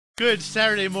Good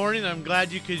Saturday morning. I'm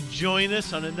glad you could join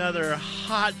us on another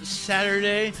hot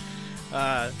Saturday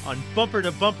on Bumper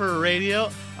to Bumper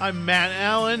Radio. I'm Matt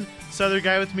Allen. This other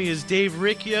guy with me is Dave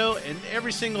Riccio, and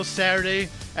every single Saturday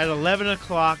at 11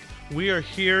 o'clock, we are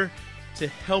here to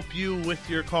help you with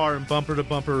your car in Bumper to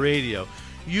Bumper Radio.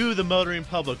 You, the motoring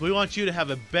public, we want you to have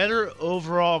a better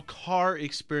overall car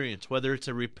experience, whether it's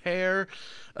a repair,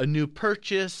 a new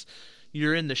purchase,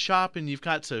 you're in the shop and you've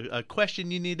got a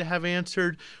question you need to have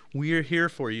answered, we're here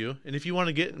for you. And if you want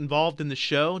to get involved in the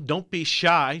show, don't be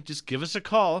shy. Just give us a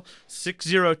call,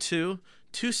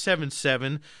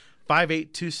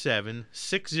 602-277-5827,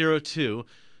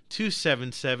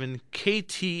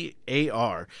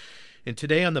 602-277-KTAR. And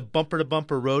today on the Bumper to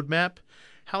Bumper Roadmap,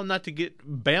 how not to get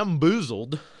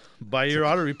bamboozled by your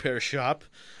auto repair shop,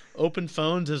 open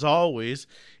phones as always,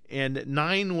 and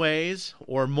 9 ways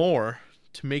or more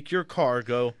to make your car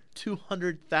go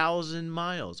 200,000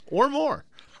 miles or more.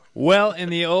 Well, in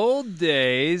the old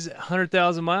days,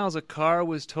 100,000 miles, a car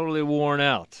was totally worn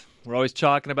out. We're always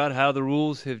talking about how the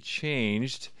rules have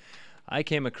changed. I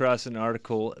came across an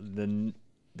article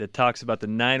that talks about the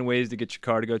 9 ways to get your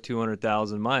car to go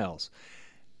 200,000 miles.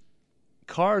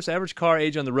 Average car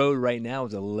age on the road right now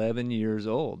is 11 years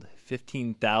old.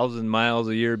 15,000 miles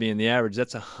a year being the average.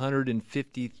 That's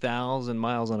 150,000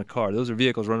 miles on a car. Those are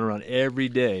vehicles running around every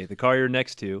day. The car you're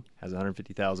next to has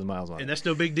 150,000 miles on it. And that's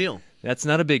no big deal. That's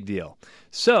not a big deal.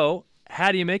 So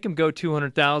how do you make them go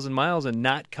 200,000 miles and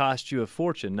not cost you a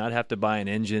fortune, not have to buy an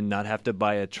engine, not have to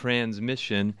buy a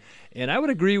transmission? And I would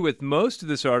agree with most of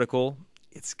this article.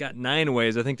 It's got 9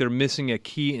 ways. I think they're missing a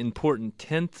key important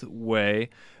 10th way.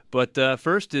 But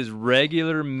first is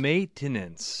regular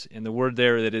maintenance. And the word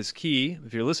there that is key,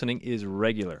 if you're listening, is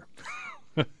regular.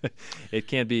 It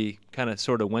can't be kind of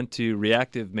sort of went to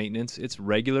reactive maintenance. It's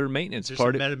regular maintenance. Is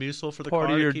there some Metamucil for the part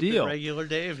car of your to keep deal. it regular,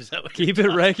 Dave? Is that what Keep it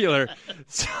regular.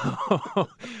 So,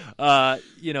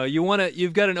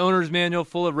 you've got an owner's manual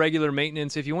full of regular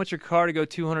maintenance. If you want your car to go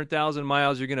 200,000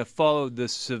 miles, you're going to follow the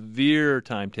severe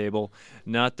timetable,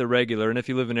 not the regular. And if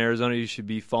you live in Arizona, you should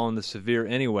be following the severe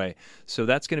anyway. So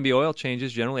that's going to be oil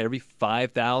changes generally every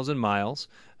 5,000 miles.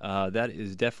 That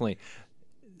is definitely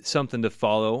something to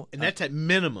follow. And that's at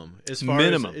minimum. As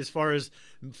far as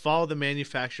follow the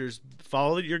manufacturers,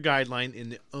 follow your guideline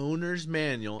in the owner's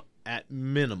manual at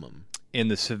minimum. In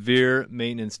the severe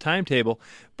maintenance timetable.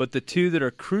 But the 2 that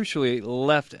are crucially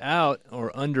left out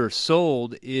or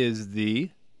undersold is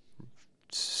the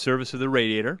service of the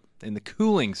radiator and the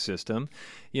cooling system.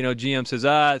 You know, GM says,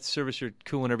 it's service your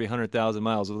coolant every 100,000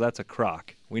 miles. Well, that's a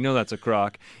crock. We know that's a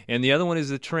crock. And the other one is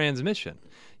the transmission.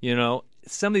 You know,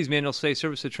 some of these manuals say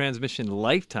service the transmission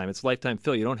lifetime. It's lifetime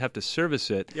fill. You don't have to service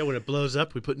it. Yeah, when it blows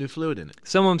up, we put new fluid in it.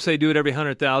 Some of them say do it every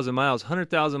 100,000 miles.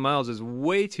 100,000 miles is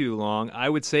way too long. I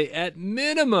would say at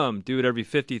minimum do it every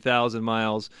 50,000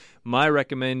 miles. My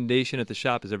recommendation at the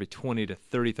shop is every 20 to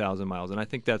 30,000 miles, and I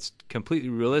think that's completely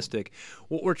realistic.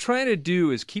 What we're trying to do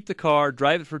is keep the car,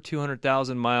 drive it for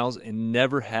 200,000 miles, and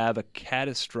never have a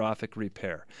catastrophic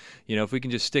repair. You know, if we can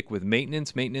just stick with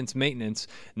maintenance,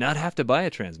 not have to buy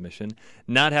a transmission,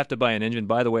 not have to buy an engine.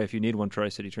 By the way, if you need one,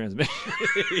 Tri-City Transmission.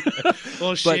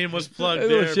 Well, shameless plug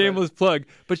there. Shameless plug.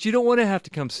 But you don't want to have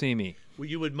to come see me. Well,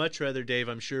 you would much rather, Dave,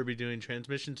 I'm sure, be doing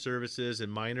transmission services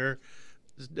and minor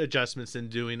adjustments than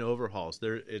doing overhauls.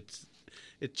 It's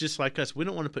just like us. We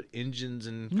don't want to put engines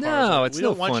in cars. No, it's we no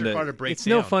don't want fun your car to break It's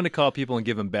down. no fun to call people and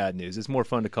give them bad news. It's more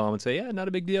fun to call them and say, yeah, not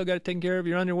a big deal. Got it taken care of.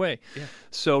 You're on your way. Yeah.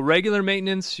 So regular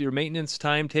maintenance, your maintenance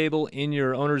timetable in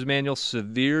your owner's manual,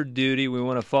 severe duty. We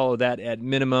want to follow that at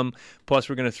minimum. Plus,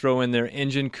 we're going to throw in there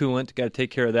engine coolant. Got to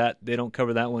take care of that. They don't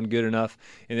cover that one good enough.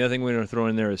 And the other thing we're going to throw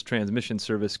in there is transmission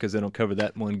service because they don't cover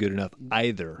that one good enough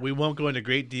either. We won't go into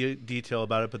great detail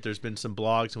about it, but there's been some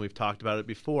blogs, and we've talked about it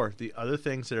before. The other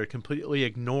things that are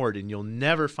completely ignored, and you'll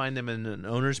never find them in an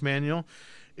owner's manual,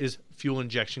 is fuel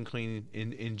injection cleaning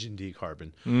and engine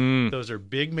decarbon. Those are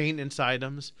big maintenance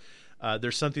items.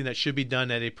 There's something that should be done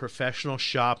at a professional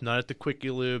shop, not at the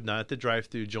Quickie Lube, not at the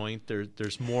drive-through joint.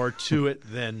 There's more to it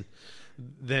than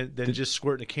just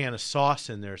squirting a can of sauce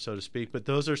in there, so to speak. But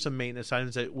those are some maintenance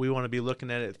items that we want to be looking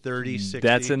at 30, 60.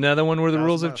 That's another one where the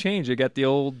rules have changed. You got the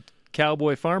old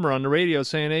cowboy farmer on the radio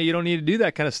saying, hey, you don't need to do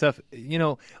that kind of stuff. You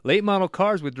know, late model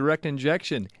cars with direct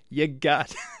injection, you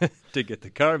got to get the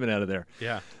carbon out of there.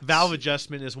 Yeah. Valve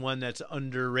adjustment is one that's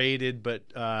underrated, but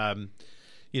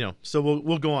so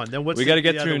we'll go on. Then we got to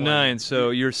get through 9.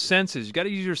 So your senses, you got to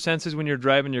use your senses when you're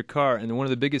driving your car, and one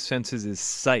of the biggest senses is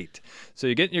sight. So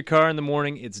you get in your car in the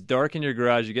morning, it's dark in your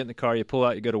garage, you get in the car, you pull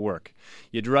out, you go to work.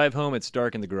 You drive home, it's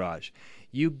dark in the garage.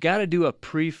 you got to do a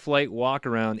pre-flight walk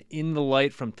around in the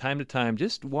light from time to time,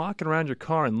 just walking around your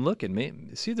car and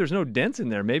looking. See if there's no dents in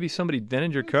there. Maybe somebody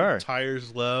dented your car. The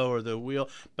tire's low or the wheel.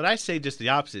 But I say just the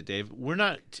opposite, Dave. We're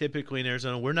not typically in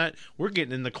Arizona. We're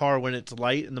getting in the car when it's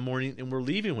light in the morning, and we're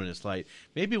leaving when it's light.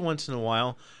 Maybe once in a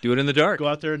while. Do it in the dark. Go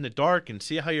out there in the dark and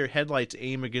see how your headlights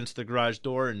aim against the garage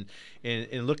door, and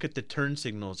look at the turn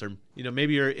signals. Or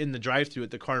maybe you're in the drive-thru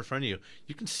at the car in front of you.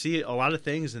 You can see a lot of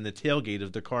things in the tailgate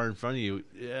of the car in front of you.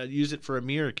 Use it for a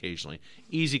mirror occasionally.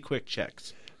 Easy, quick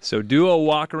checks. So do a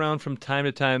walk around from time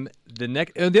to time. The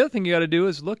other thing you got to do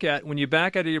is look at when you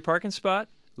back out of your parking spot.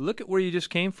 Look at where you just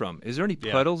came from. Is there any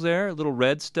puddles there? Little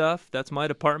red stuff? That's my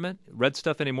department. Red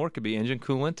stuff anymore could be engine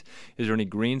coolant. Is there any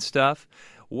green stuff?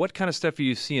 What kind of stuff are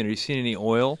you seeing? Are you seeing any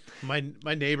oil? My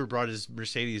neighbor brought his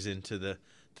Mercedes into the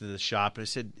shop, and I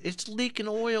said, it's leaking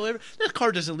oil. That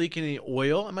car doesn't leak any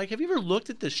oil. I'm like, have you ever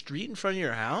looked at the street in front of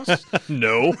your house?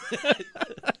 No.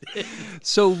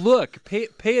 So look,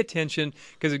 pay attention,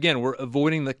 because again, we're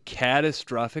avoiding the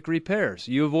catastrophic repairs.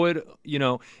 You avoid,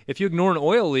 if you ignore an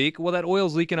oil leak, well, that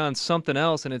oil's leaking on something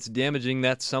else, and it's damaging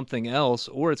that something else,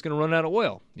 or it's going to run out of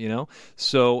oil,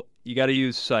 So you got to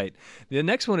use sight. The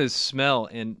next one is smell,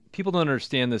 and people don't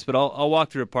understand this, but I'll walk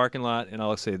through a parking lot, and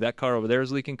I'll say, that car over there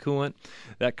is leaking coolant.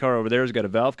 That car over there has got a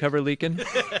valve cover leaking.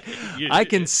 I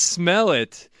can smell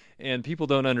it, and people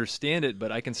don't understand it,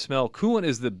 but I can smell. Coolant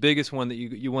is the biggest one that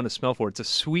you want to smell for. It's a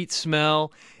sweet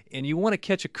smell, and you want to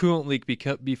catch a coolant leak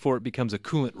before it becomes a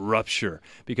coolant rupture,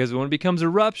 because when it becomes a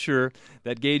rupture,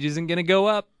 that gauge isn't going to go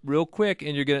up real quick,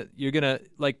 and you're gonna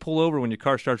like pull over when your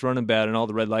car starts running bad and all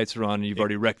the red lights are on and you've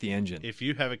already wrecked the engine. If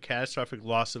you have a catastrophic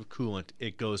loss of coolant,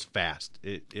 it goes fast.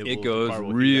 It goes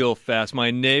real fast.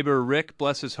 My neighbor Rick,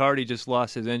 bless his heart, he just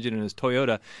lost his engine in his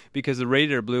Toyota because the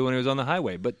radiator blew when he was on the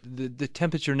highway, but the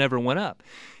temperature never went up.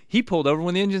 He pulled over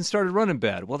when the engine started running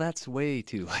bad. Well, that's way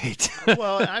too late.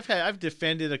 Well, I've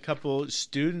defended a couple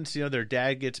students. Their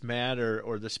dad gets mad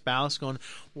or the spouse going,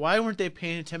 why weren't they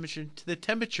paying attention to the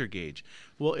temperature gauge?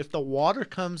 Well, if the water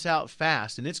comes out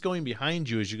fast and it's going behind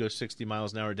you as you go 60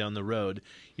 miles an hour down the road,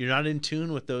 you're not in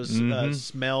tune with those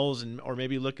smells or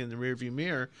maybe look in the rearview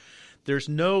mirror. There's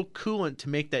no coolant to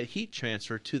make that heat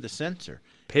transfer to the sensor.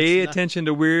 Pay attention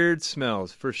to weird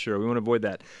smells, for sure. We want to avoid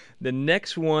that. The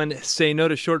next one, say no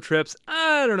to short trips.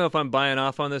 I don't know if I'm buying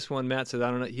off on this one. Matt says I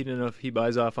don't know. He didn't know if he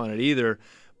buys off on it either.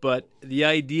 But the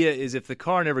idea is if the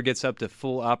car never gets up to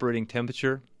full operating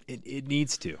temperature, it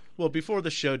needs to. Well, before the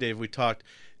show, Dave, we talked.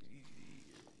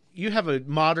 You have a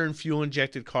modern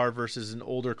fuel-injected car versus an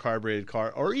older carbureted car,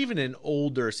 or even an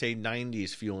older, say,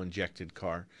 90s fuel-injected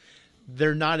car.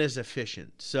 They're not as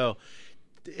efficient. So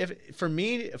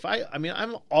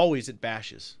I'm always at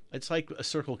Bash's'. It's like a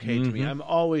Circle K to me. I'm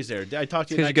always there. I talked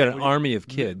to you because you got an army of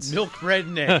kids. Milk, bread,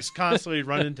 and eggs constantly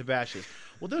running to Bash's'.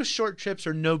 Well, those short trips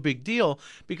are no big deal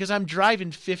because I'm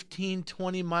driving 15,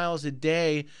 20 miles a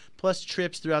day, plus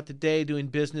trips throughout the day doing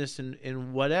business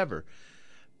and whatever.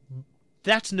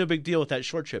 That's no big deal with that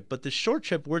short trip. But the short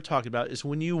trip we're talking about is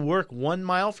when you work 1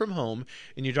 mile from home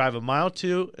and you drive a mile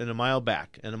to and a mile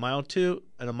back, and a mile to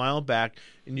and a mile back,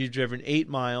 and you've driven 8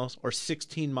 miles or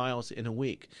 16 miles in a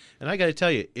week. And I got to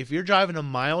tell you, if you're driving a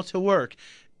mile to work,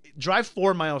 drive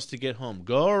 4 miles to get home.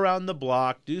 Go around the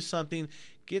block, do something.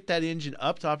 Get that engine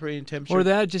up to operating temperature. Or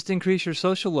that, just increase your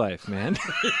social life, man.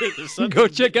 Go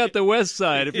check out the west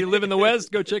side. If you live in the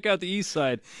west, go check out the east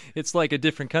side. It's like a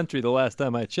different country the last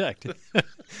time I checked.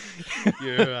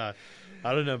 I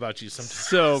don't know about you sometimes.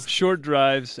 So, short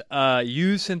drives,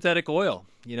 use synthetic oil.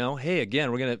 Hey,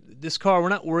 again, this car, we're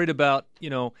not worried about,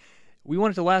 we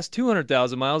want it to last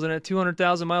 200,000 miles, and at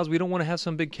 200,000 miles, we don't want to have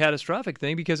some big catastrophic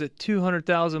thing, because at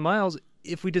 200,000 miles,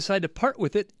 if we decide to part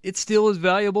with it, it still is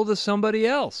valuable to somebody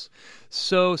else.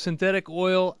 So synthetic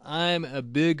oil, I'm a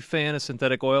big fan of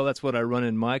synthetic oil. That's what I run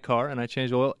in my car, and I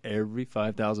change oil every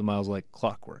 5,000 miles like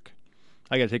clockwork.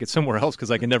 I got to take it somewhere else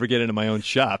because I can never get into my own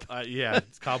shop. Yeah,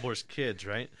 it's cobbler's kids,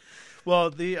 right?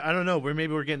 Well, I don't know.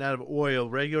 Maybe we're getting out of oil.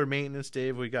 Regular maintenance,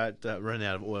 Dave. We got running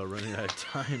out of oil, running out of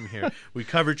time here. We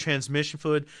covered transmission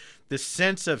fluid. The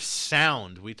sense of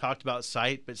sound. We talked about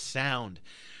sight, but sound.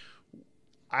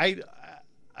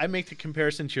 I make the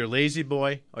comparison to your Lazy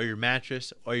Boy or your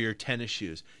mattress or your tennis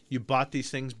shoes. You bought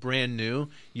these things brand new.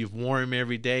 You've worn them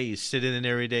every day. You sit in it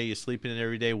every day. You sleep in it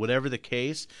every day. Whatever the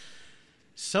case,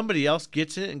 somebody else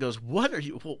gets in it and goes,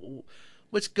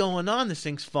 what's going on? This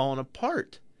thing's falling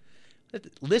apart.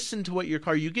 Listen to what your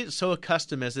car, you get so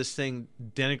accustomed as this thing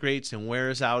denigrates and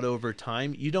wears out over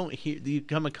time, you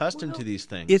become accustomed to these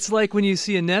things. It's like when you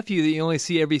see a nephew that you only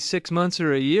see every 6 months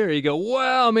or a year, you go,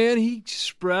 wow, man, he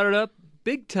sprouted up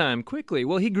big time quickly.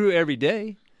 Well, he grew every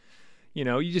day.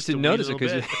 You just didn't notice it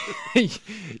because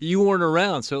you weren't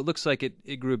around. So it looks like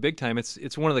it grew big time.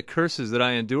 It's one of the curses that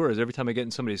I endure is every time I get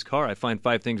in somebody's car, I find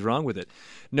 5 things wrong with it.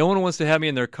 No one wants to have me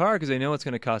in their car because they know it's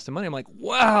going to cost them money. I'm like,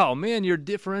 wow, man, your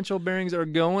differential bearings are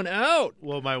going out.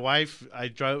 Well, my wife, I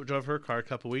drove her car a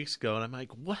couple weeks ago, and I'm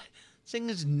like, what? This thing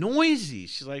is noisy.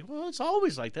 She's like, well, it's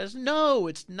always like that. No,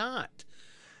 it's not.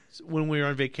 So when we were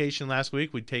on vacation last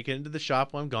week, we'd take it into the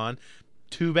shop while I'm gone.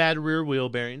 2 bad rear wheel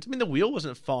bearings. I mean, the wheel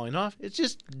wasn't falling off. It's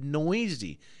just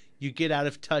noisy. You get out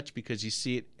of touch because you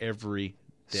see it every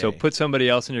day. So put somebody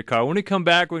else in your car. When we come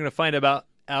back, we're going to find out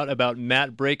about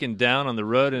Matt breaking down on the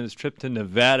road and his trip to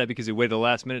Nevada because he waited the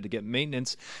last minute to get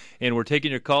maintenance. And we're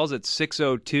taking your calls at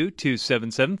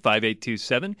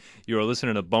 602-277-5827. You are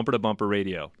listening to Bumper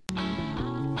Radio.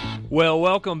 Well,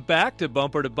 welcome back to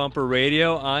Bumper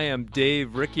Radio. I am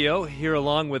Dave Riccio, here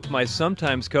along with my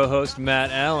sometimes co-host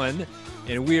Matt Allen,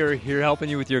 and we are here helping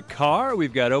you with your car.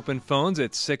 We've got open phones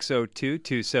at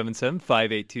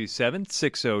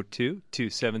 602-277-5827,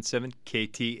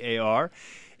 602-277-KTAR.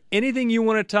 Anything you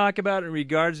want to talk about in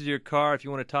regards to your car, if you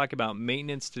want to talk about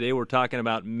maintenance today, we're talking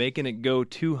about making it go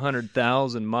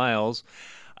 200,000 miles.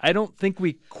 I don't think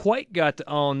we quite got to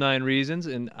all 9 reasons,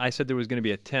 and I said there was going to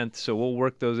be a 10th, so we'll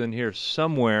work those in here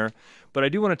somewhere. But I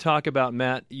do want to talk about,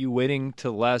 Matt, you waiting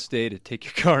till the last day to take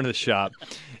your car into the shop.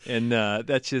 And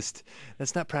that's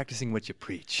not practicing what you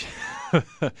preach.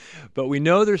 But we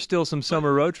know there's still some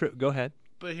summer road trip. Go ahead.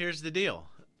 But here's the deal.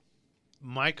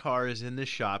 My car is in the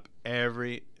shop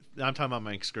I'm talking about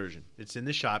my Excursion. It's in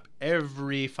the shop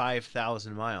every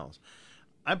 5,000 miles.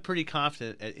 I'm pretty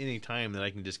confident at any time that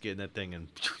I can just get in that thing and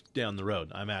down the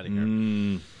road. I'm out of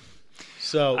here.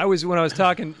 So when I was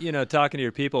talking to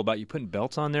your people about you putting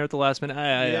belts on there at the last minute.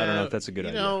 I don't know if that's a good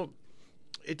idea.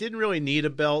 It didn't really need a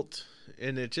belt,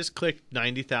 and it just clicked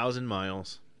 90,000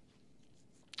 miles.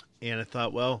 And I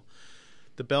thought, well,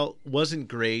 the belt wasn't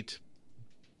great,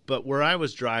 but where I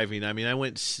was driving, I mean,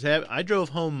 I drove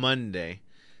home Monday,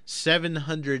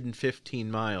 715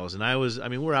 miles,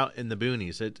 and we're out in the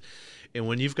boonies. And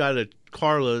when you've got a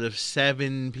carload of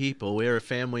 7 people, we're a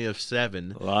family of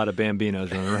 7. A lot of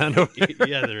Bambinos running around over there.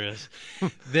 Yeah, there is.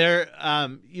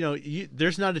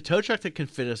 There's not a tow truck that can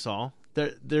fit us all.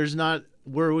 There's not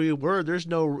where we were. There's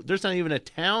not even a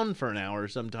town for an hour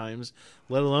sometimes,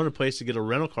 let alone a place to get a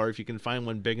rental car if you can find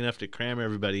one big enough to cram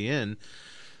everybody in.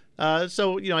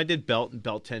 So I did belt and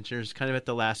belt tensioners kind of at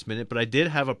the last minute, but I did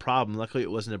have a problem. Luckily,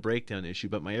 it wasn't a breakdown issue,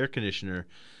 but my air conditioner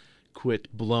quit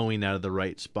blowing out of the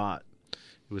right spot.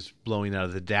 It was blowing out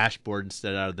of the dashboard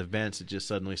instead of out of the vents. It just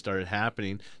suddenly started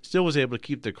happening. Still was able to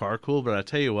keep the car cool, but I'll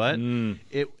tell you what,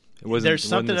 there's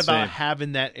something about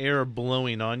having that air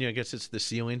blowing on you. I guess it's the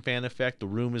ceiling fan effect. The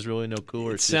room is really no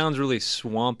cooler. It sounds really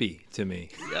swampy to me.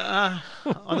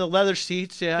 On the leather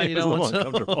seats, yeah, it's a little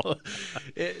uncomfortable.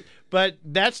 But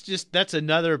that's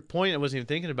another point I wasn't even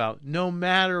thinking about. No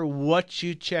matter what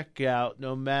you check out,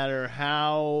 no matter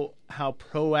how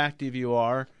proactive you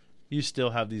are, you still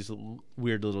have these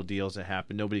weird little deals that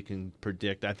happen. Nobody can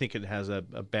predict. I think it has a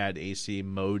bad AC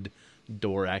mode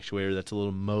door actuator. That's a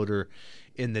little motor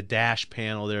in the dash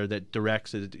panel there that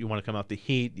directs it. You want to come out the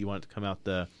heat, you want it to come out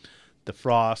the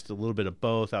frost, a little bit of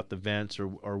both out the vents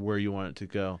or where you want it to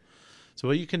go.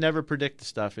 So you can never predict the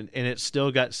stuff, and it's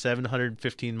still got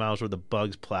 715 miles worth of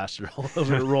bugs plastered all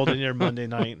over it, rolled in here Monday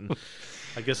night, and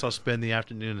I guess I'll spend the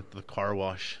afternoon at the car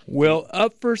wash. Well,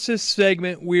 up first this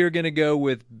segment, we're going to go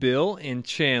with Bill in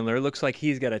Chandler. Looks like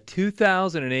he's got a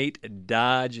 2008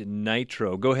 Dodge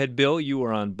Nitro. Go ahead, Bill. You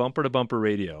are on Bumper to Bumper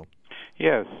Radio.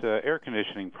 Yes, air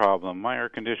conditioning problem. My air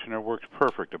conditioner works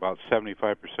perfect about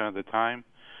 75% of the time,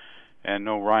 and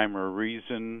no rhyme or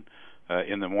reason.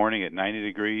 In the morning at 90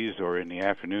 degrees or in the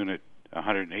afternoon at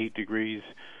 108 degrees,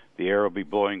 the air will be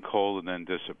blowing cold and then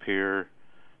disappear.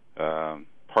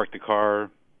 Park the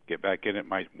car, get back in, it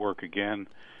might work again.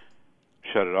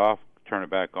 Shut it off, turn it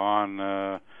back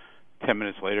on. 10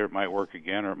 minutes later, it might work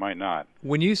again or it might not.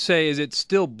 When you say, is it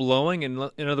still blowing? In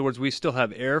other words, we still have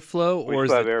airflow? We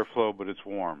still have airflow, but it's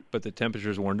warm. But the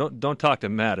temperature's warm. Don't talk to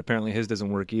Matt. Apparently his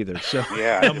doesn't work either. So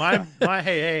yeah. No, mine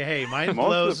Most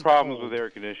blows of the problems cold. with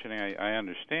air conditioning, I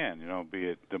understand, be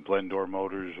it the blend door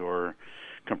motors or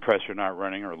compressor not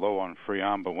running or low on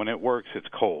Freon, but when it works, it's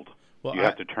cold. Well, you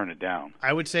have to turn it down.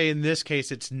 I would say in this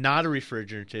case, it's not a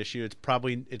refrigerant issue.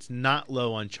 It's not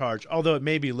low on charge. Although it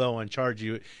may be low on charge,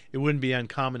 it wouldn't be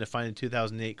uncommon to find a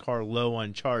 2008 car low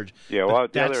on charge. Yeah, well,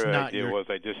 the other idea was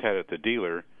I just had it at the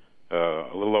dealer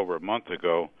a little over a month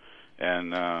ago,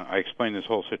 and I explained this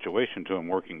whole situation to them,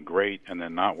 working great and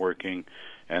then not working,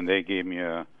 and they gave me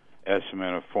a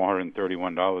estimate of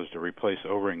 $431 to replace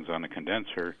O-rings on the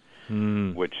condenser.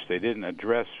 which they didn't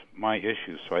address my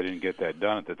issues, so I didn't get that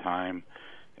done at the time.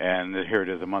 And here it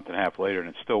is a month and a half later, and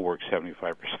it still works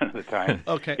 75% of the time.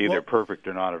 Okay, Either perfect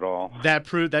or not at all.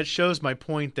 That shows my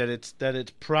point that it's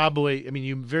probably. I mean,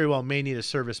 you very well may need a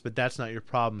service, but that's not your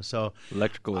problem. So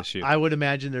electrical issue. I would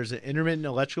imagine there's an intermittent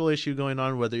electrical issue going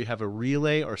on, whether you have a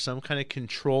relay or some kind of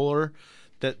controller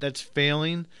that's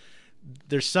failing.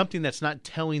 There's something that's not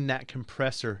telling that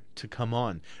compressor to come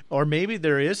on, or maybe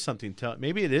there is something.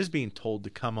 Maybe it is being told to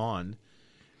come on.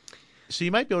 So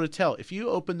you might be able to tell if you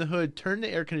open the hood, turn the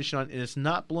air conditioner on, and it's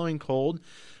not blowing cold,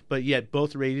 but yet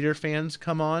both radiator fans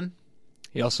come on.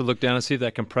 You also look down and see if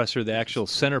that compressor, the actual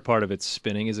center part of it's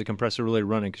spinning. Is the compressor really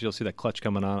running? Because you'll see that clutch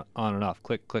coming on and off.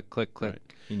 Click, click, click, click. Right.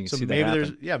 And you can So see maybe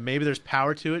that happen. maybe there's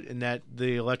power to it, and that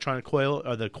the electronic coil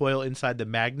or the coil inside the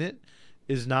magnet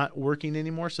is not working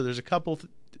anymore. So there's a couple.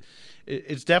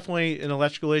 It's definitely an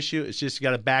electrical issue. It's just you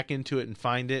got to back into it and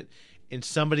find it. And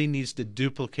somebody needs to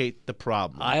duplicate the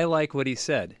problem. I like what he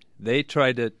said. They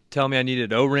tried to tell me I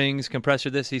needed O-rings, compressor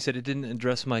this. He said it didn't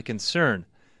address my concern.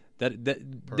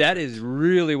 That is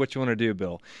really what you want to do,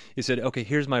 Bill. He said, okay,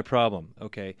 here's my problem.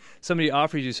 Okay, somebody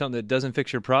offers you something that doesn't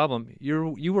fix your problem.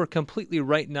 You were completely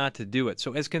right not to do it.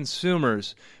 So as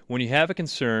consumers, when you have a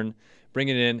concern, bring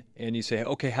it in and you say,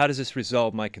 okay, how does this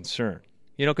resolve my concern?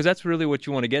 Because that's really what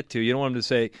you want to get to. You don't want them to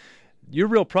say, your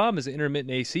real problem is the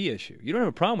intermittent AC issue. You don't have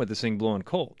a problem with this thing blowing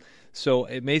cold. So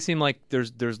it may seem like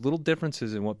there's little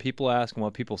differences in what people ask and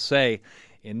what people say.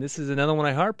 And this is another one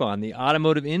I harp on. The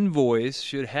automotive invoice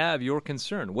should have your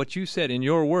concern. What you said in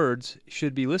your words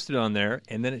should be listed on there,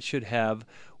 and then it should have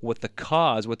what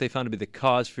they found to be the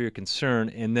cause for your concern,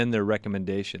 and then their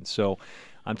recommendations. So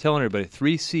I'm telling everybody,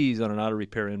 3 C's on an auto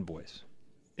repair invoice.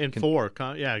 And 4,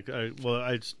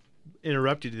 I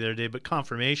interrupted you the other day, but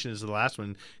confirmation is the last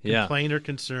one. Complaint or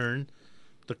concern,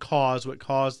 the cause, what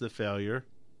caused the failure.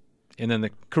 And then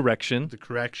the correction.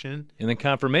 And then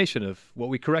confirmation of what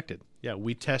we corrected. Yeah,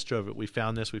 we test drove it. We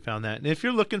found this, we found that. And if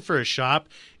you're looking for a shop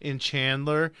in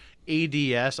Chandler,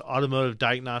 ADS, Automotive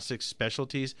Diagnostics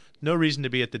Specialties, no reason to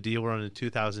be at the dealer on a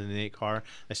 2008 car.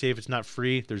 I say if it's not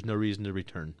free, there's no reason to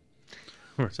return.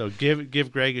 So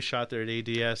give Greg a shot there at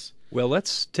ADS. Well,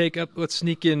 let's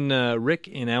sneak in Rick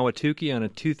in Ahwatukee on a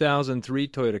 2003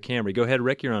 Toyota Camry. Go ahead,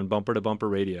 Rick. You're on Bumper to Bumper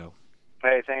Radio.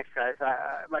 Hey, thanks, guys.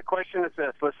 My question is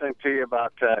this: listening to you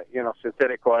about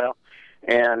synthetic oil,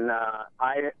 and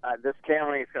this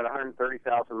Camry's got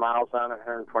 130,000 miles on it,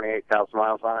 128,000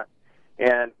 miles on it.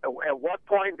 And at what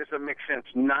point does it make sense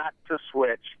not to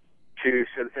switch to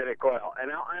synthetic oil?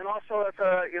 And also,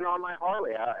 on my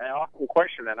Harley, I often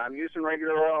question it. I'm using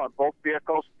regular oil on both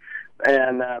vehicles,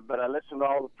 and but I listen to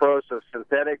all the pros of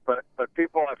synthetic. But I've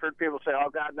heard people say, "Oh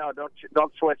God, no,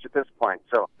 don't switch at this point."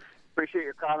 So appreciate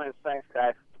your comments. Thanks,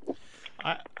 guys.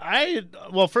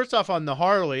 Well, first off, on the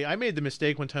Harley, I made the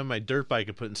mistake one time on my dirt bike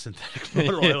of putting synthetic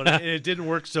motor oil, and it didn't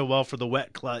work so well for the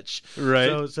wet clutch.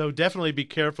 Right. So definitely be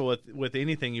careful with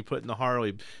anything you put in the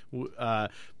Harley. But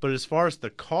as far as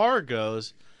the car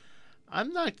goes,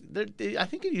 I'm not. I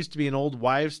think it used to be an old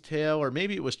wives' tale, or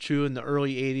maybe it was true in the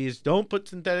early '80s. Don't put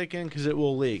synthetic in because it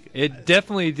will leak. It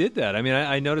definitely did that. I mean,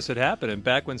 I noticed it happen. And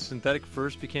back when synthetic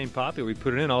first became popular, we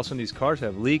put it in. All of a sudden, these cars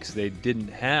have leaks they didn't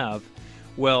have.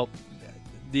 Well,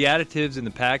 the additives and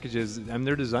the packages,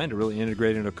 they're designed to really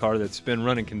integrate into a car that's been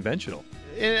running conventional.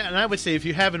 And I would say if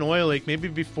you have an oil leak,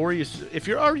 maybe if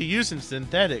you're already using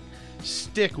synthetic,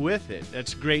 stick with it.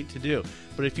 That's great to do.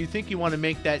 But if you think you want to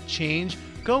make that change,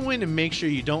 go in and make sure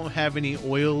you don't have any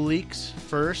oil leaks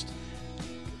first.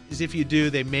 Because if you do,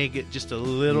 they may get just a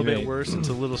little bit worse. It's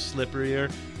a little slipperier.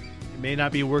 It may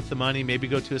not be worth the money. Maybe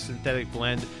go to a synthetic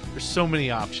blend. There's so many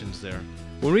options there.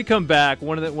 When we come back,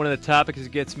 one of the topics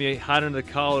that gets me hot under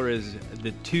the collar is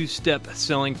the 2-step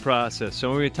selling process.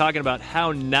 So we're talking about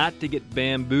how not to get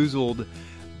bamboozled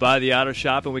by the auto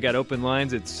shop, and we got open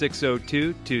lines at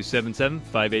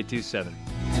 602-277-5827.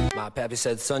 My pappy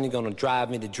said, son, you're going to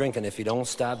drive me to drinking if you don't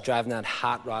stop driving that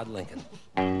hot rod Lincoln.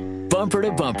 Bumper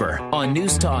to Bumper on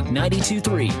News Talk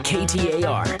 92.3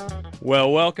 KTAR.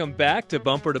 Well, welcome back to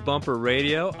Bumper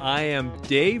Radio. I am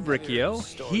Dave Riccio.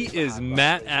 He is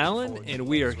Matt Allen, and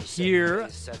we are here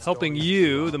helping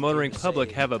you, the motoring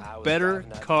public, have a better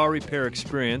car repair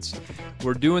experience.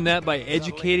 We're doing that by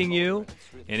educating you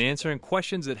and answering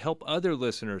questions that help other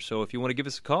listeners. So if you want to give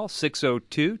us a call,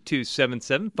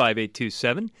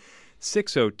 602-277-5827,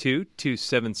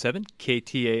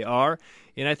 602-277-KTAR.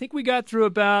 And I think we got through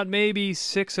about maybe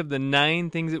 6 of the 9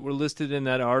 things that were listed in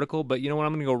that article. But you know what?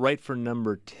 I'm going to go right for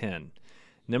number 10.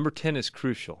 Number 10 is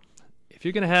crucial. If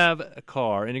you're going to have a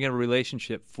car and you're going to have a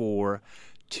relationship for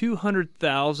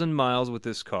 200,000 miles with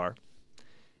this car,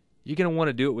 you're going to want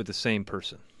to do it with the same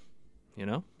person. You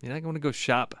know, you're not going to go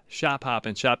shop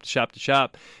hopping, shop to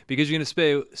shop, because you're going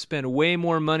to spend way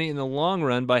more money in the long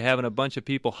run by having a bunch of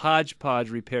people hodgepodge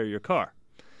repair your car.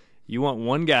 You want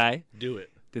one guy do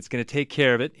it that's going to take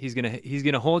care of it. He's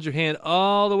going to hold your hand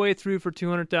all the way through for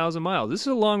 200,000 miles. This is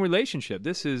a long relationship.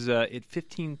 This is at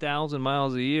 15,000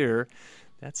 miles a year.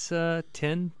 That's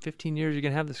 10, 15 years you're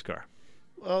going to have this car.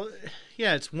 Well,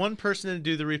 yeah, it's one person to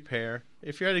do the repair.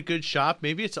 If you're at a good shop,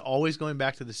 maybe it's always going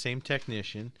back to the same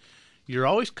technician. You're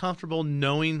always comfortable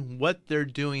knowing what they're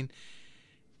doing.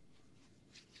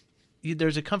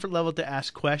 There's a comfort level to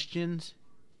ask questions,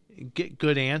 get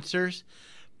good answers.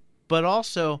 But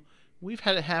also, we've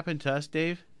had it happen to us,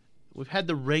 Dave. We've had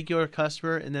the regular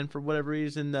customer, and then for whatever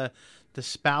reason, the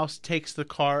spouse takes the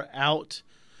car out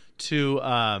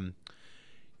to,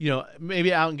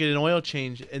 maybe out and get an oil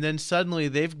change. And then suddenly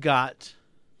they've got,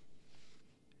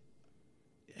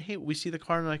 hey, we see the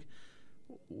car and we're like,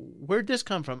 where'd this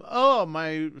come from? Oh,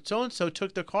 my so-and-so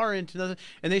took the car into another,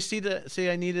 and they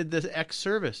say I needed the X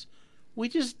service. We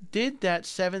just did that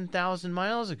 7,000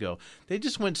 miles ago. They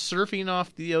just went surfing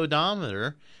off the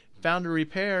odometer, found a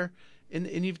repair,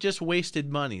 and you've just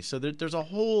wasted money. So there's a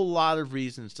whole lot of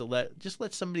reasons to let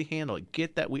somebody handle it.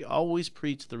 Get that. We always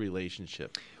preach the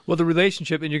relationship. Well, the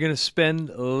relationship, and you're going to spend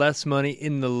less money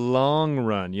in the long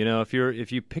run. You know, if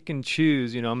you pick and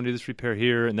choose, I'm going to do this repair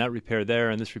here and that repair there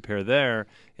and this repair there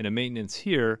and a maintenance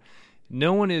here,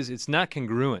 it's not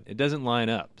congruent. It doesn't line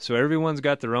up. So everyone's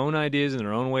got their own ideas and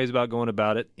their own ways about going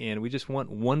about it, and we just want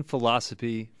one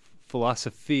philosophy for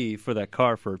that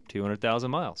car for 200,000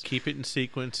 miles. Keep it in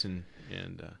sequence and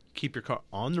keep your car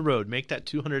on the road. Make that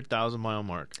 200,000 mile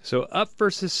mark. So up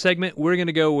first this segment, we're going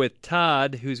to go with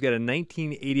Todd, who's got a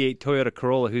 1988 Toyota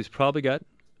Corolla, who's probably got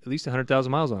at least 100,000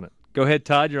 miles on it. Go ahead,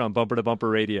 Todd. You're on Bumper to Bumper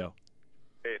Radio.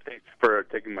 Hey, thanks for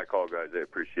taking my call, guys. I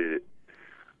appreciate it.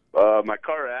 My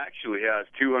car actually has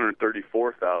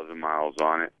 234,000 miles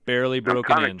on it. Barely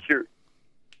broken in. I'm kind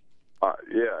of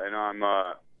and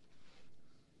I'm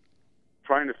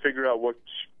trying to figure out what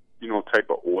type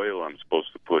of oil I'm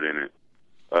supposed to put in it.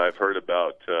 I've heard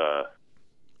about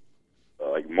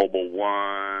like Mobil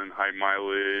 1, high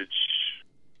mileage.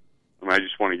 I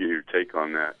just want to get your take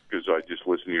on that, because I just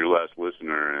listened to your last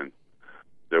listener, and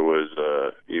there was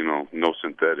no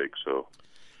synthetic. So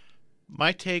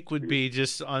my take would be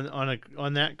just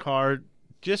on that car,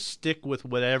 just stick with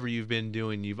whatever you've been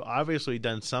doing. You've obviously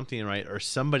done something right, or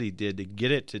somebody did, to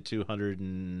get it to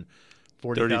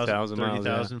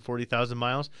 40,000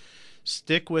 miles.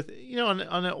 Stick with, on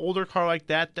an older car like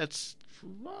that, that's,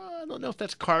 I don't know if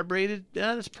that's carbureted.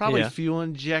 That's probably fuel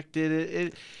injected.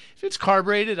 If it's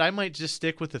carbureted, I might just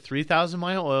stick with the 3,000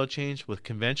 mile oil change with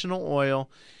conventional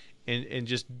oil and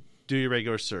just do your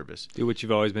regular service. Do what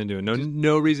you've always been doing.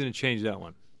 No reason to change that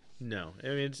one. No. I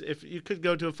mean, if you could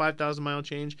go to a 5,000 mile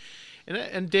change.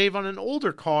 And Dave, on an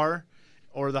older car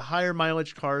or the higher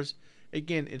mileage cars,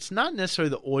 again, it's not necessarily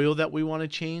the oil that we want to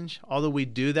change, although we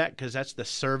do that because that's the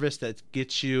service that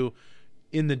gets you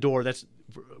in the door. That's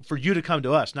for you to come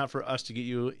to us, not for us to get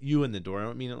you in the door. I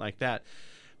don't mean it like that.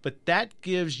 But that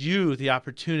gives you the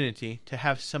opportunity to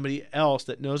have somebody else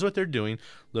that knows what they're doing,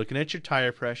 looking at your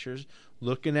tire pressures,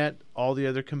 looking at all the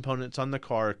other components on the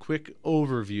car, a quick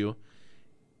overview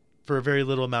for a very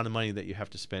little amount of money that you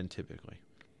have to spend typically.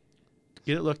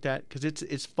 Get it looked at, because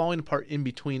it's falling apart in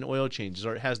between oil changes,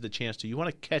 or it has the chance to. You want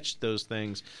to catch those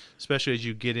things, especially as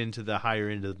you get into the higher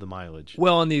end of the mileage.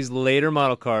 Well, on these later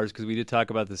model cars, because we did talk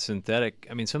about the synthetic,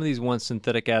 I mean, some of these want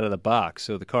synthetic out of the box,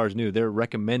 so the car's new. They're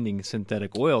recommending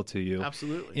synthetic oil to you.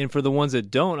 Absolutely. And for the ones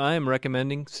that don't, I am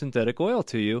recommending synthetic oil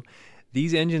to you.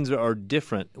 These engines are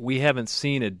different. We haven't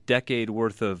seen a decade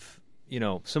worth of,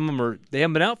 some of them they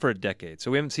haven't been out for a decade, so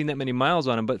we haven't seen that many miles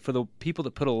on them. But for the people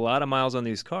that put a lot of miles on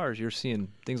these cars, you're seeing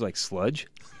things like sludge.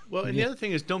 Well, and the other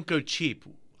thing is, don't go cheap.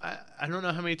 I don't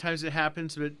know how many times it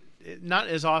happens, but not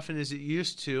as often as it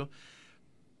used to.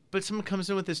 But someone comes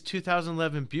in with this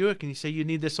 2011 Buick, and you say, you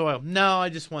need this oil. No, I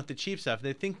just want the cheap stuff.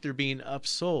 They think they're being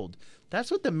upsold.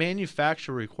 That's what the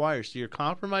manufacturer requires. So you're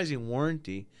compromising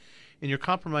warranty, and you're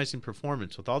compromising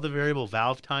performance with all the variable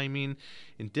valve timing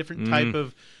and different type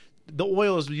of. The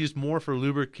oil is used more for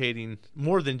lubricating,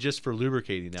 more than just for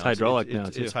lubricating now. It's hydraulic now,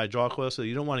 too. It's hydraulic oil, so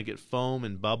you don't want to get foam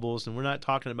and bubbles. And we're not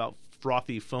talking about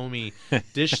frothy, foamy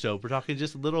dish soap. We're talking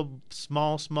just little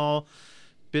small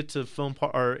bits of foam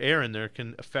or air in there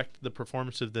can affect the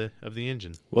performance of the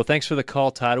engine. Well, thanks for the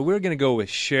call, Todd. We're going to go with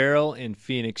Cheryl in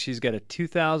Phoenix. She's got a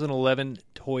 2011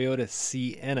 Toyota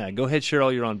Sienna. Go ahead,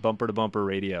 Cheryl. You're on Bumper to Bumper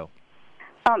Radio.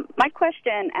 My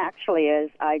question actually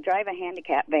is, I drive a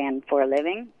handicap van for a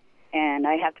living, and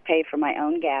I have to pay for my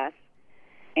own gas.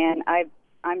 and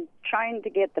I'm trying to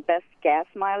get the best gas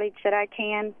mileage that I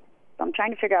can. So I'm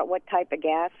trying to figure out what type of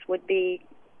gas would be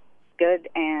good,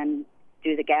 and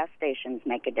do the gas stations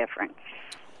make a difference?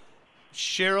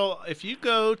 Cheryl, if you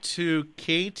go to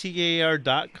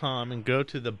ktar.com and go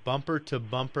to the Bumper to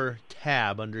Bumper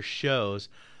tab under shows,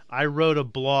 I wrote a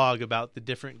blog about the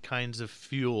different kinds of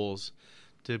fuels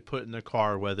to put in the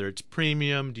car, whether it's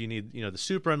premium, do you need the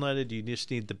super unleaded, do you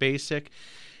just need the basic?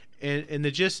 And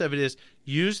the gist of it is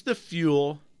use the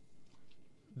fuel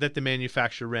that the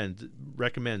manufacturer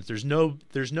recommends. There's no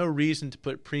reason to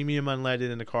put premium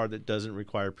unleaded in a car that doesn't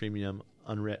require premium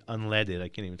unleaded. I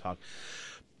can't even talk.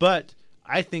 But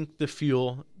I think the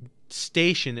fuel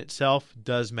station itself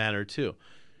does matter too.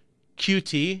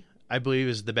 QT, I believe,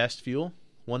 is the best fuel,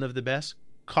 one of the best.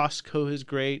 Costco is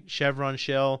great. Chevron,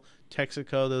 Shell,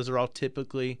 Texaco, those are all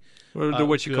typically They're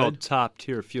what you good. call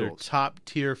top-tier fuels. They're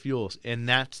top-tier fuels, and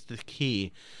that's the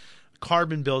key.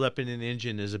 Carbon buildup in an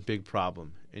engine is a big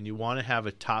problem, and you want to have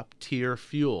a top-tier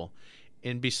fuel.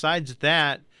 And besides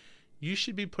that, you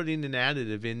should be putting an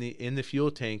additive in the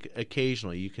fuel tank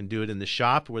occasionally. You can do it in the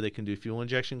shop where they can do fuel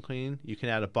injection cleaning. You can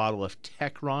add a bottle of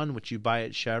Techron, which you buy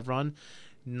at Chevron.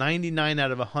 99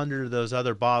 out of 100 of those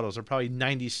other bottles, or probably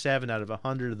 97 out of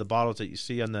 100 of the bottles that you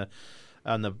see on the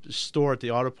store at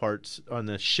the auto parts, on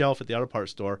the shelf at the auto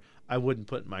parts store, I wouldn't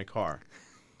put in my car.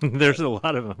 There's a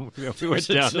lot of them. We went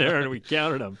down there and we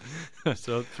counted them.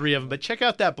 So 3 of them. But check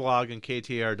out that blog on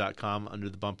ktr.com under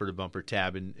the Bumper to Bumper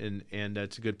tab, and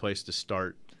it's a good place to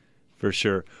start. For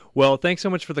sure. Well, thanks so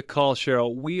much for the call,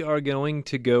 Cheryl. We are going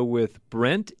to go with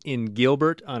Brent in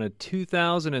Gilbert on a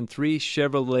 2003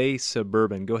 Chevrolet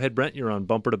Suburban. Go ahead, Brent. You're on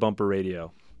Bumper to Bumper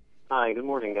Radio. Hi, good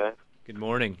morning, guys. Good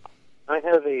morning. I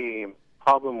have a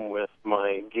problem with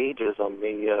my gauges on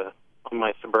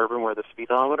my Suburban, where the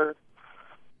speedometer.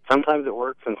 Sometimes it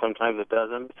works and sometimes it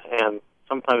doesn't, and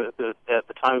sometimes at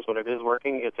the times when it is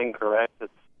working, it's incorrect.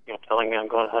 It's telling me I'm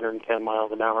going 110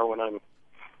 miles an hour when I'm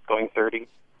going 30,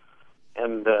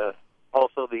 and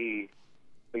also the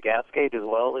gas gauge as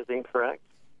well is incorrect.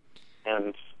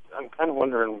 And I'm kind of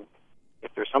wondering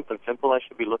if there's something simple I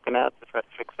should be looking at to try to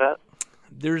fix that.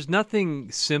 There's nothing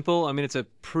simple. I mean, it's a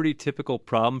pretty typical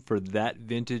problem for that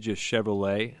vintage of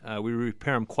Chevrolet. We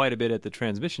repair them quite a bit at the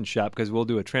transmission shop because we'll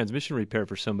do a transmission repair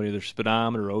for somebody. Their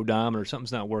speedometer, odometer,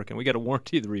 something's not working. We got to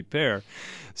warranty the repair.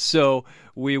 So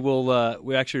we will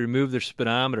we actually remove their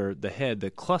speedometer, the head, the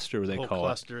cluster, they call it.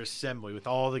 Cluster assembly with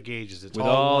all the gauges. It's with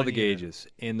all the gauges.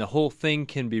 And the whole thing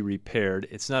can be repaired.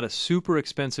 It's not a super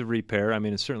expensive repair. I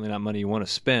mean, it's certainly not money you want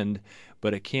to spend,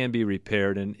 but it can be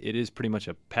repaired, and it is pretty much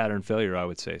a pattern failure, I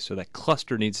would say. So that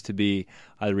cluster needs to be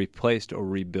either replaced or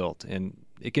rebuilt, and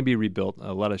it can be rebuilt.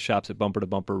 A lot of shops at Bumper to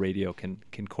Bumper Radio can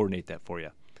coordinate that for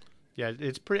you. Yeah,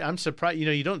 it's pretty. I'm surprised.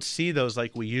 You don't see those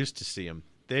like we used to see them.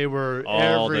 They were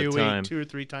all every the week, time. 2 or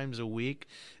 3 times a week.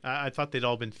 I thought they'd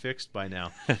all been fixed by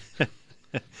now.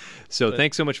 So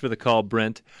thanks so much for the call,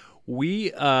 Brent. We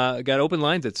got open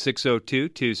lines at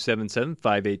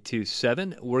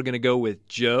 602-277-5827. We're going to go with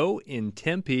Joe in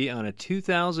Tempe on a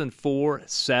 2004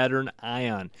 Saturn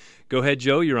Ion. Go ahead,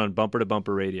 Joe. You're on Bumper to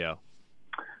Bumper Radio.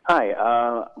 Hi.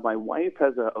 My wife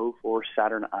has a 04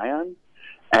 Saturn Ion,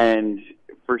 and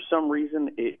for some reason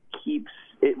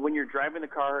when you're driving the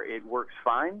car, it works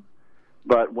fine,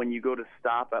 but when you go to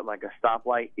stop at like a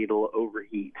stoplight, it'll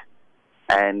overheat.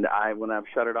 And when I've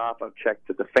shut it off, I've checked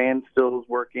that the fan still is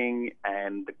working,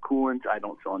 and the coolant, I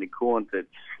don't feel any coolant. It's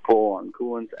full on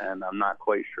coolant, and I'm not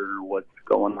quite sure what's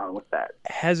going on with that.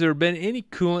 Has there been any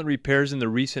coolant repairs in the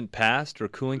recent past or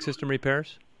cooling system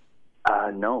repairs?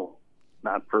 No,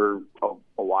 not for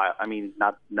a while. I mean,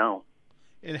 no.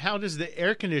 And how does the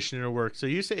air conditioner work? So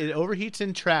you say it overheats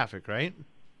in traffic, right?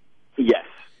 Yes.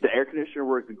 The air conditioner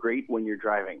works great when you're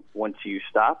driving. Once you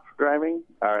stop driving,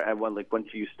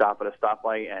 once you stop at a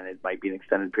stoplight and it might be an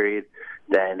extended period,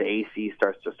 then the AC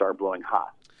starts to blowing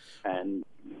hot. And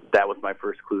that was my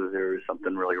first clue that there was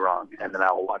something really wrong. And then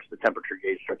I will watch the temperature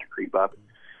gauge start to creep up,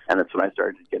 and that's when I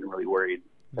started getting really worried.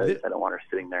 I don't want her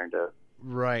sitting there to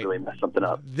really mess something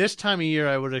up. This time of year,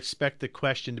 I would expect the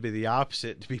question to be the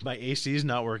opposite, to be my AC is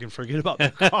not working, forget about the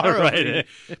car. Right.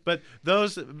 But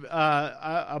those,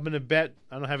 I'm going to bet,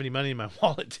 I don't have any money in my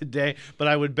wallet today, but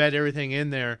I would bet everything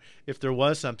in there, if there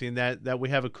was something, that we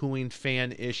have a cooling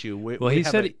fan issue. He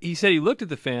said he looked at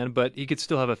the fan, but he could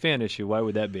still have a fan issue. Why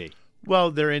would that be?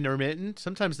 Well, they're intermittent.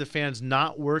 Sometimes the fan's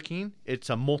not working. It's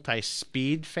a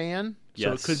multi-speed fan,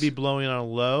 so it could be blowing on a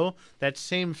low. That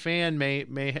same fan may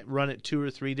run at 2 or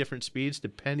 3 different speeds,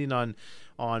 depending on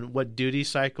what duty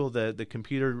cycle the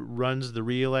computer runs the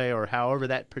relay, or however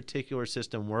that particular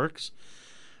system works.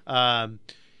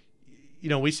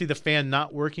 we see the fan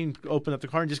not working, open up the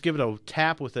car and just give it a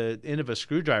tap with the end of a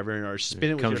screwdriver or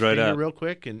spin it with your finger real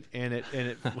quick, and it.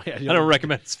 I don't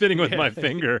recommend spinning with my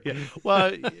finger. Yeah.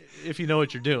 Well, if you know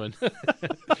what you're doing.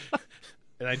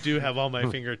 And I do have all my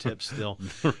fingertips still.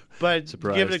 But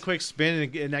Surprised. give it a quick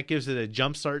spin, and that gives it a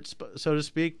jump start, so to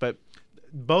speak. But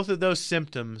both of those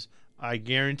symptoms, I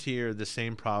guarantee, are the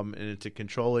same problem, and it's a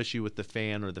control issue with the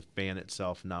fan or the fan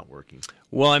itself not working.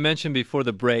 Well, I mentioned before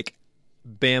the break,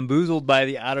 bamboozled by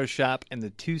the auto shop and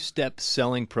the two-step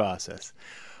selling process.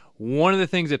 One of the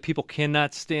things that people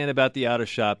cannot stand about the auto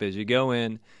shop is you go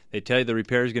in, they tell you the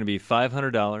repair is going to be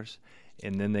 $500,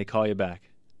 and then they call you back.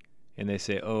 And they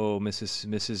say, "Oh,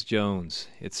 Mrs. Jones,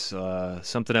 it's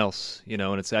something else,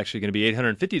 and it's actually going to be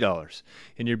 $850,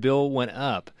 and your bill went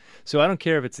up." So I don't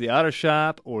care if it's the auto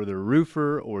shop or the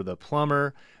roofer or the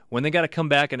plumber. When they got to come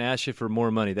back and ask you for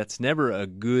more money, that's never a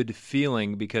good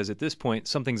feeling, because at this point,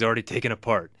 something's already taken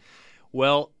apart.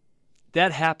 Well,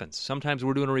 that happens. Sometimes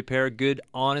we're doing a repair. Good,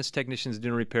 honest technicians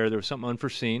doing a repair. There was something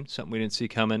unforeseen, something we didn't see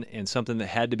coming, and something that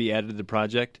had to be added to the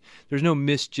project. There's no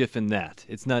mischief in that.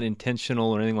 It's not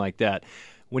intentional or anything like that.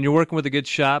 When you're working with a good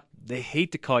shop, they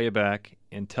hate to call you back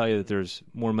and tell you that there's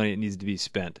more money that needs to be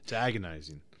spent. It's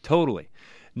agonizing. Totally.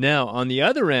 Now, on the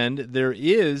other end, there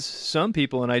is some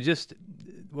people, and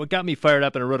what got me fired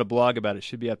up, and I wrote a blog about it,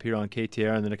 should be up here on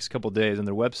KTAR in the next couple of days on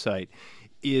their website,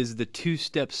 is the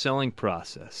two-step selling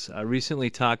process. I recently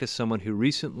talked to someone who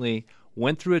recently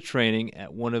went through a training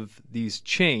at one of these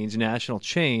chains, national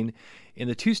chain, and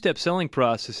the two-step selling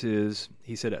process is,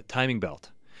 he said, a timing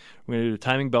belt. We're going to do a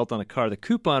timing belt on a car. The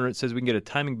coupon it says we can get a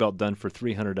timing belt done for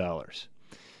 $300.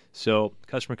 So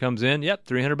customer comes in, yep,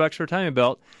 $300 for a timing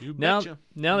belt. Now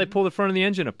they pull the front of the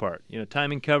engine apart.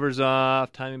 Timing covers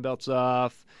off, timing belt's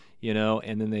off,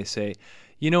 and then they say,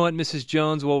 "You know what, Mrs.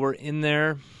 Jones, while we're in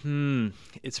there,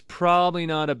 it's probably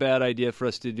not a bad idea for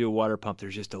us to do a water pump.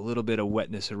 There's just a little bit of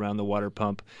wetness around the water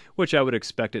pump," which I would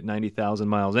expect at 90,000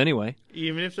 miles anyway.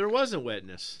 Even if there wasn't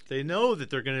wetness, they know that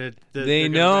they're going to. They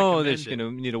know they're going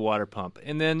to need a water pump.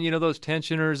 And then, those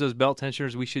tensioners, those belt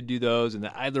tensioners, we should do those, and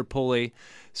the idler pulley.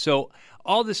 So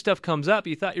all this stuff comes up.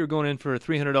 You thought you were going in for a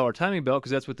 $300 timing belt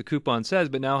because that's what the coupon says,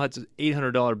 but now it's an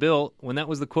 $800 bill when that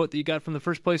was the quote that you got from the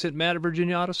first place at Matt at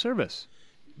Virginia Auto Service.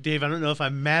 Dave, I don't know if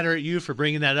I'm madder at you for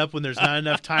bringing that up when there's not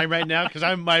enough time right now, because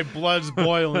my blood's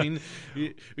boiling.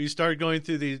 You start going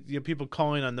through these people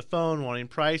calling on the phone wanting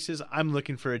prices. I'm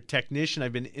looking for a technician.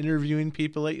 I've been interviewing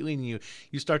people lately, and you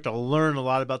start to learn a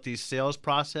lot about these sales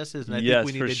processes, and I think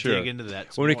we need to dig into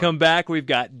that some When we more. come back, we've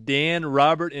got Dan,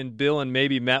 Robert, and Bill, and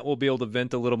maybe Matt will be able to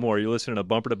vent a little more. You're listening to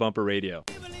Bumper to Bumper Radio.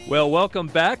 Well, welcome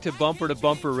back to Bumper to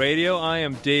Bumper Radio. I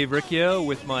am Dave Riccio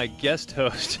with my guest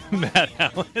host, Matt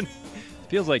Allen.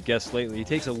 Feels like guest lately. He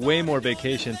takes a way more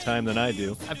vacation time than I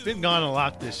do. I've been gone a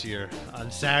lot this year on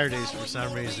Saturdays for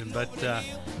some reason, but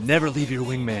never leave your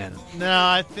wingman. No,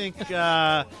 I think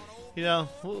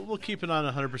we'll keep it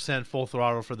on 100% full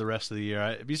throttle for the rest of the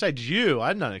year. Besides you,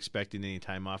 I'm not expecting any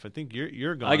time off. I think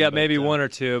you're gone. I got maybe one or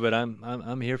two, but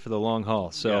I'm here for the long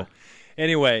haul. So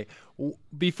anyway,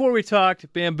 before we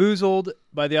talked, bamboozled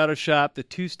by the auto shop, the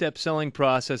two-step selling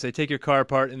process. They take your car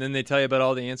apart, and then they tell you about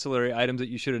all the ancillary items that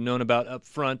you should have known about up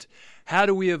front. How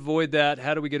do we avoid that?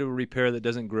 How do we get a repair that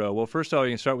doesn't grow? Well, first of all,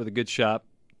 you can start with a good shop.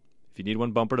 If you need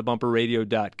one,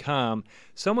 bumpertobumperradio.com.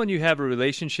 Someone you have a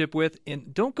relationship with,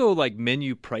 and don't go like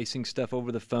menu pricing stuff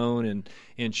over the phone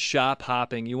and shop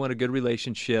hopping. You want a good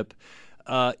relationship.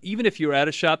 Even if you're at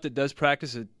a shop that does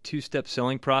practice a two-step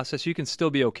selling process, you can still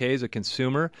be okay as a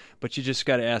consumer, but you just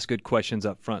got to ask good questions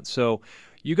up front. So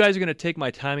you guys are going to take my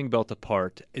timing belt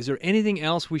apart. Is there anything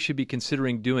else we should be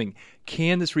considering doing?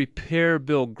 Can this repair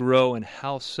bill grow, and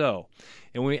how so?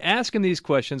 And when we ask them these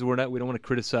questions, we don't want to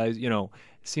criticize,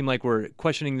 seem like we're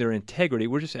questioning their integrity.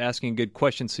 We're just asking good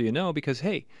questions so you know, because,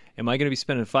 hey, am I going to be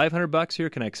spending $500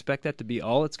 here? Can I expect that to be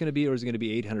all it's going to be, or is it going to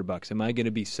be $800? Am I going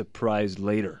to be surprised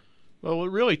later? Well,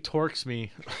 what really torques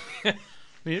me, I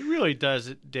mean, it really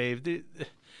does, Dave.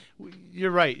 You're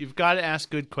right. You've got to ask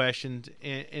good questions,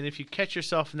 and if you catch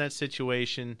yourself in that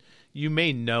situation, you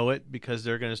may know it because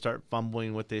they're going to start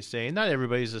fumbling what they say. And not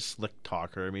everybody's a slick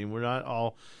talker. I mean, we're not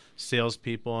all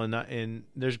salespeople, and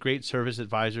there's great service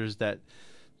advisors that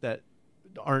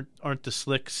aren't the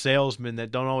slick salesmen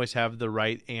that don't always have the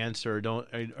right answer or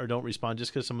don't respond.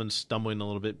 Just because someone's stumbling a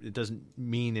little bit, it doesn't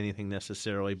mean anything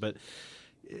necessarily, but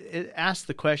ask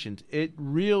the questions. It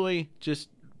really just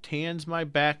tans my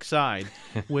backside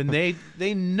when they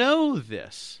know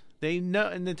this. They know,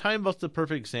 and the time belt's the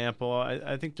perfect example.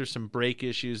 I think there's some brake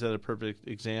issues that are a perfect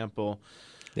example.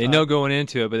 They know going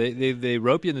into it, but they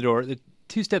rope you in the door.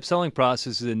 two-step selling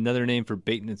process is another name for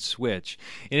bait and switch.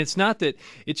 And it's not that,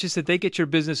 it's just that they get your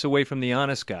business away from the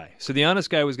honest guy. So the honest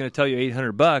guy was going to tell you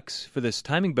 $800 for this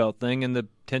timing belt thing and the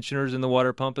tensioners and the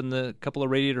water pump and the couple of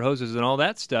radiator hoses and all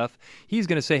that stuff. He's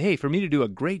going to say, hey, for me to do a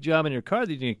great job in your car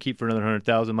that you're going to keep for another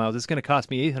 100,000 miles, it's going to cost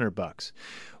me $800.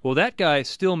 Well, that guy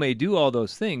still may do all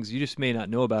those things. You just may not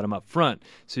know about them up front.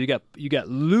 So you got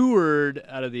lured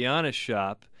out of the honest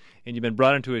shop, and you've been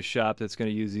brought into a shop that's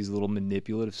going to use these little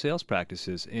manipulative sales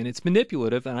practices. And it's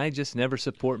manipulative, and I just never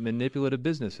support manipulative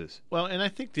businesses. Well, and I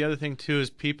think the other thing, too, is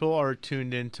people are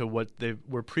tuned into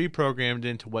we're pre-programmed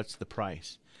into what's the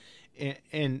price.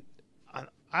 And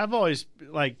I've always,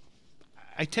 I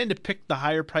tend to pick the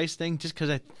higher price thing just because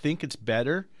I think it's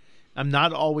better. I'm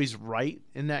not always right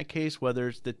in that case, whether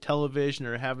it's the television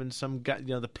or having some guy,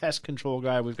 the pest control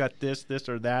guy, we've got this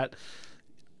or that.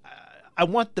 I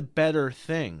want the better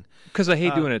thing. Because I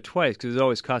hate doing it twice, because it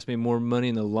always costs me more money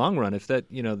in the long run. If that,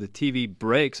 the TV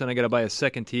breaks and I got to buy a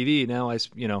second TV, now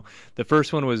the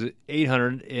first one was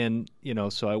 $800, and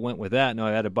so I went with that. Now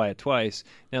I had to buy it twice.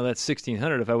 Now that's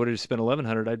 $1,600. If I would have spent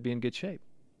 $1,100, I'd be in good shape.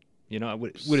 I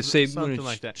would have saved something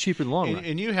like that. Cheaper in the long run.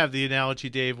 And you have the analogy,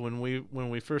 Dave, when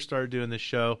we first started doing this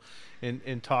show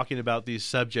and talking about these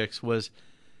subjects was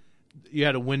you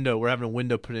had a window. We're having a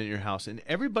window put in your house, and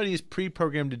everybody is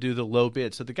pre-programmed to do the low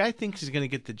bid. So the guy thinks he's going to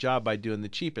get the job by doing the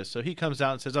cheapest. So he comes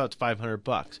out and says, "Oh, it's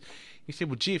 $500." You say,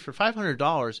 "Well, gee, for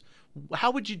 $500,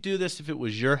 how would you do this if it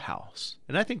was your house?"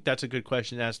 And I think that's a good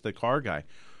question to ask the car guy.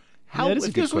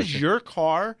 If this was your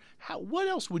car, what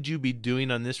else would you be doing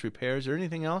on this repair? Is there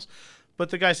anything else?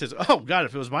 But the guy says, "Oh God,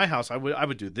 if it was my house, I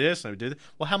would do this. I would do that."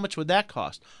 Well, how much would that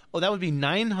cost? Oh, that would be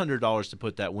 $900 to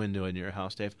put that window in your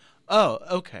house, Dave. Oh,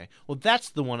 okay. Well, that's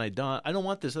the one I don't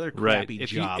want this other crappy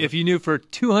job. If you knew for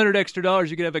 $200 extra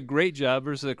you could have a great job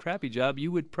versus a crappy job,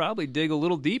 you would probably dig a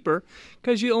little deeper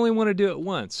because you only want to do it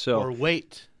once. So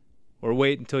or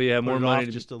wait until you have more money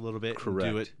to just a little bit.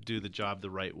 Correct. And do the job the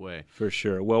right way. For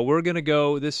sure. Well, we're going to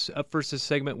go this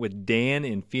segment with Dan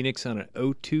in Phoenix on an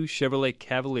 02 Chevrolet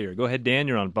Cavalier. Go ahead, Dan.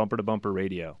 You're on Bumper to Bumper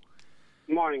Radio.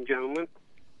 Good morning, gentlemen.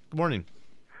 Good morning.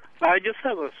 I just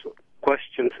have a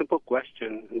simple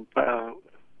question. I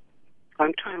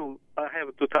have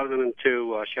a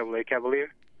 2002 Chevrolet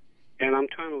Cavalier, and I'm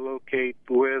trying to locate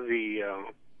where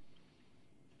the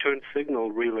turn signal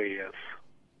relay is.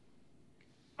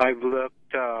 I've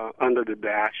looked under the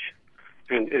dash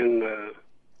and in the,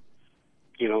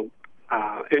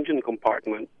 engine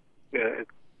compartment.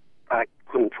 I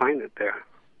couldn't find it there.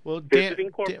 Well, is it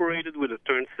incorporated with a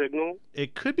turn signal?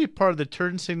 It could be part of the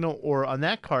turn signal, or on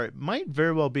that car, it might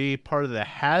very well be part of the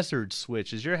hazard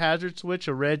switch. Is your hazard switch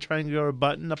a red triangular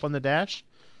button up on the dash?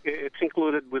 It's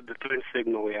included with the turn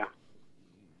signal, yeah.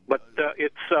 But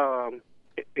it's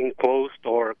enclosed,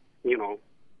 or,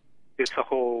 it's a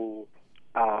whole...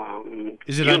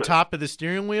 is it on top of the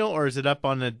steering wheel, or is it up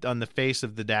on the face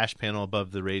of the dash panel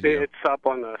above the radio? It's up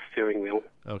on the steering wheel.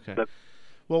 Okay.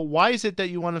 Well, why is it that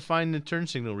you want to find the turn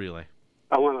signal relay?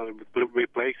 I want to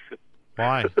replace it.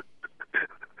 Why?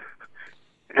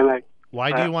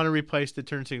 Why do you want to replace the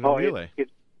turn signal relay?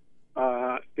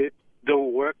 It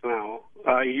don't work now.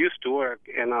 It used to work,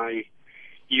 and I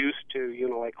used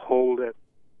to, hold it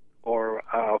or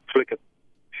flick it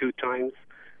a few times,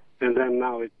 and then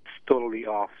now it's totally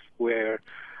off, where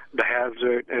the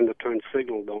hazard and the turn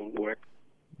signal don't work.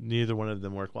 Neither one of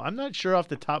them work well. I'm not sure off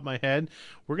the top of my head.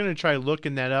 We're going to try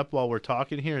looking that up while we're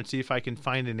talking here and see if I can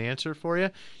find an answer for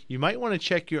you. You might want to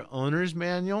check your owner's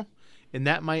manual, and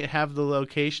that might have the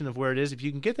location of where it is. If you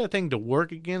can get that thing to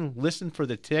work again, listen for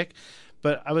the tick.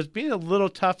 But I was being a little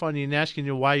tough on you and asking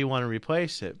you why you want to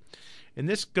replace it. And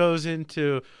this goes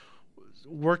into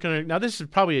working. Now, this is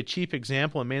probably a cheap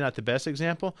example and may not the best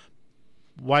example.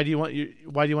 Why do you want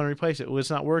to replace it? Well,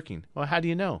 it's not working. Well, how do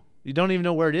you know? You don't even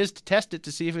know where it is to test it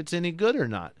to see if it's any good or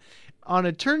not. On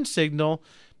a turn signal,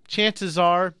 chances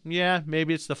are,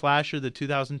 maybe it's the flasher. The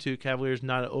 2002 Cavalier is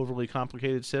not an overly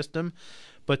complicated system,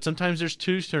 but sometimes there's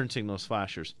two turn signals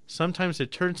flashers. Sometimes the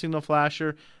turn signal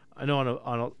flasher, I know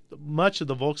on much of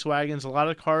the Volkswagens, a lot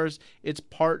of cars, it's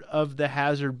part of the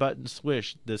hazard button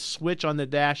switch. The switch on the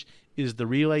dash is the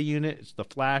relay unit. It's the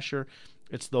flasher.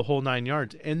 It's the whole 9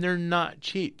 yards, and they're not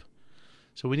cheap.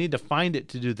 So we need to find it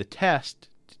to do the test,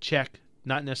 to check,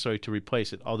 not necessarily to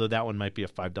replace it, although that one might be a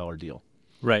 $5 deal.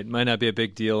 Right. Might not be a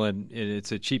big deal, and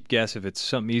it's a cheap guess if it's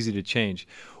something easy to change.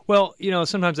 Well,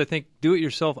 sometimes I think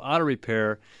do-it-yourself auto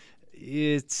repair,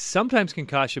 it sometimes can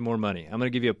cost you more money. I'm going to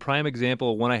give you a prime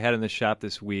example of one I had in the shop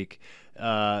this week.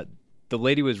 The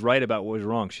lady was right about what was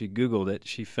wrong. She Googled it.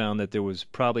 She found that she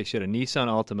had a Nissan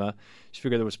Altima. She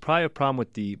figured there was probably a problem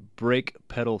with the brake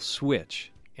pedal switch.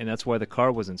 and that's why the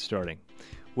car wasn't starting.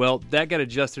 Well, that got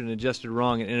adjusted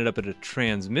wrong and ended up at a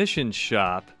transmission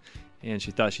shop, and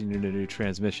she thought she needed a new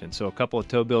transmission. So a couple of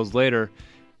tow bills later,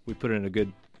 we put in a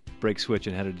good brake switch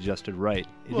and had it adjusted right.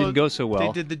 It didn't go so well.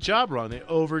 They did the job wrong. They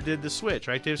overdid the switch,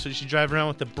 right, Dave? So she's driving around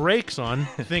with the brakes on,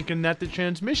 thinking that the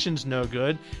transmission's no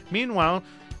good. Meanwhile,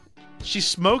 she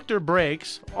smoked her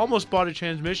brakes, almost bought a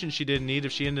transmission she didn't need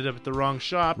if she ended up at the wrong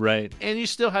shop. Right. And you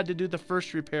still had to do the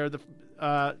first repair the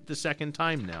second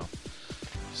time now.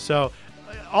 So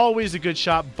always a good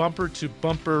shop,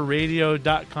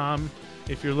 bumpertobumperradio.com.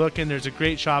 If you're looking, there's a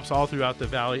great shops all throughout the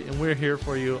valley, and we're here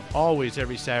for you always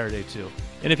every Saturday too.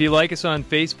 And if you like us on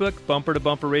Facebook,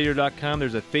 bumpertobumperradio.com,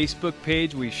 there's a Facebook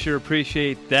page. We sure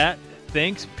appreciate that.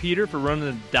 Thanks, Peter, for running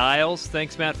the dials.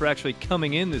 Thanks, Matt, for actually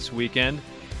coming in this weekend.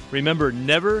 Remember,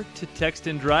 never to text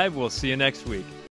and drive. We'll see you next week.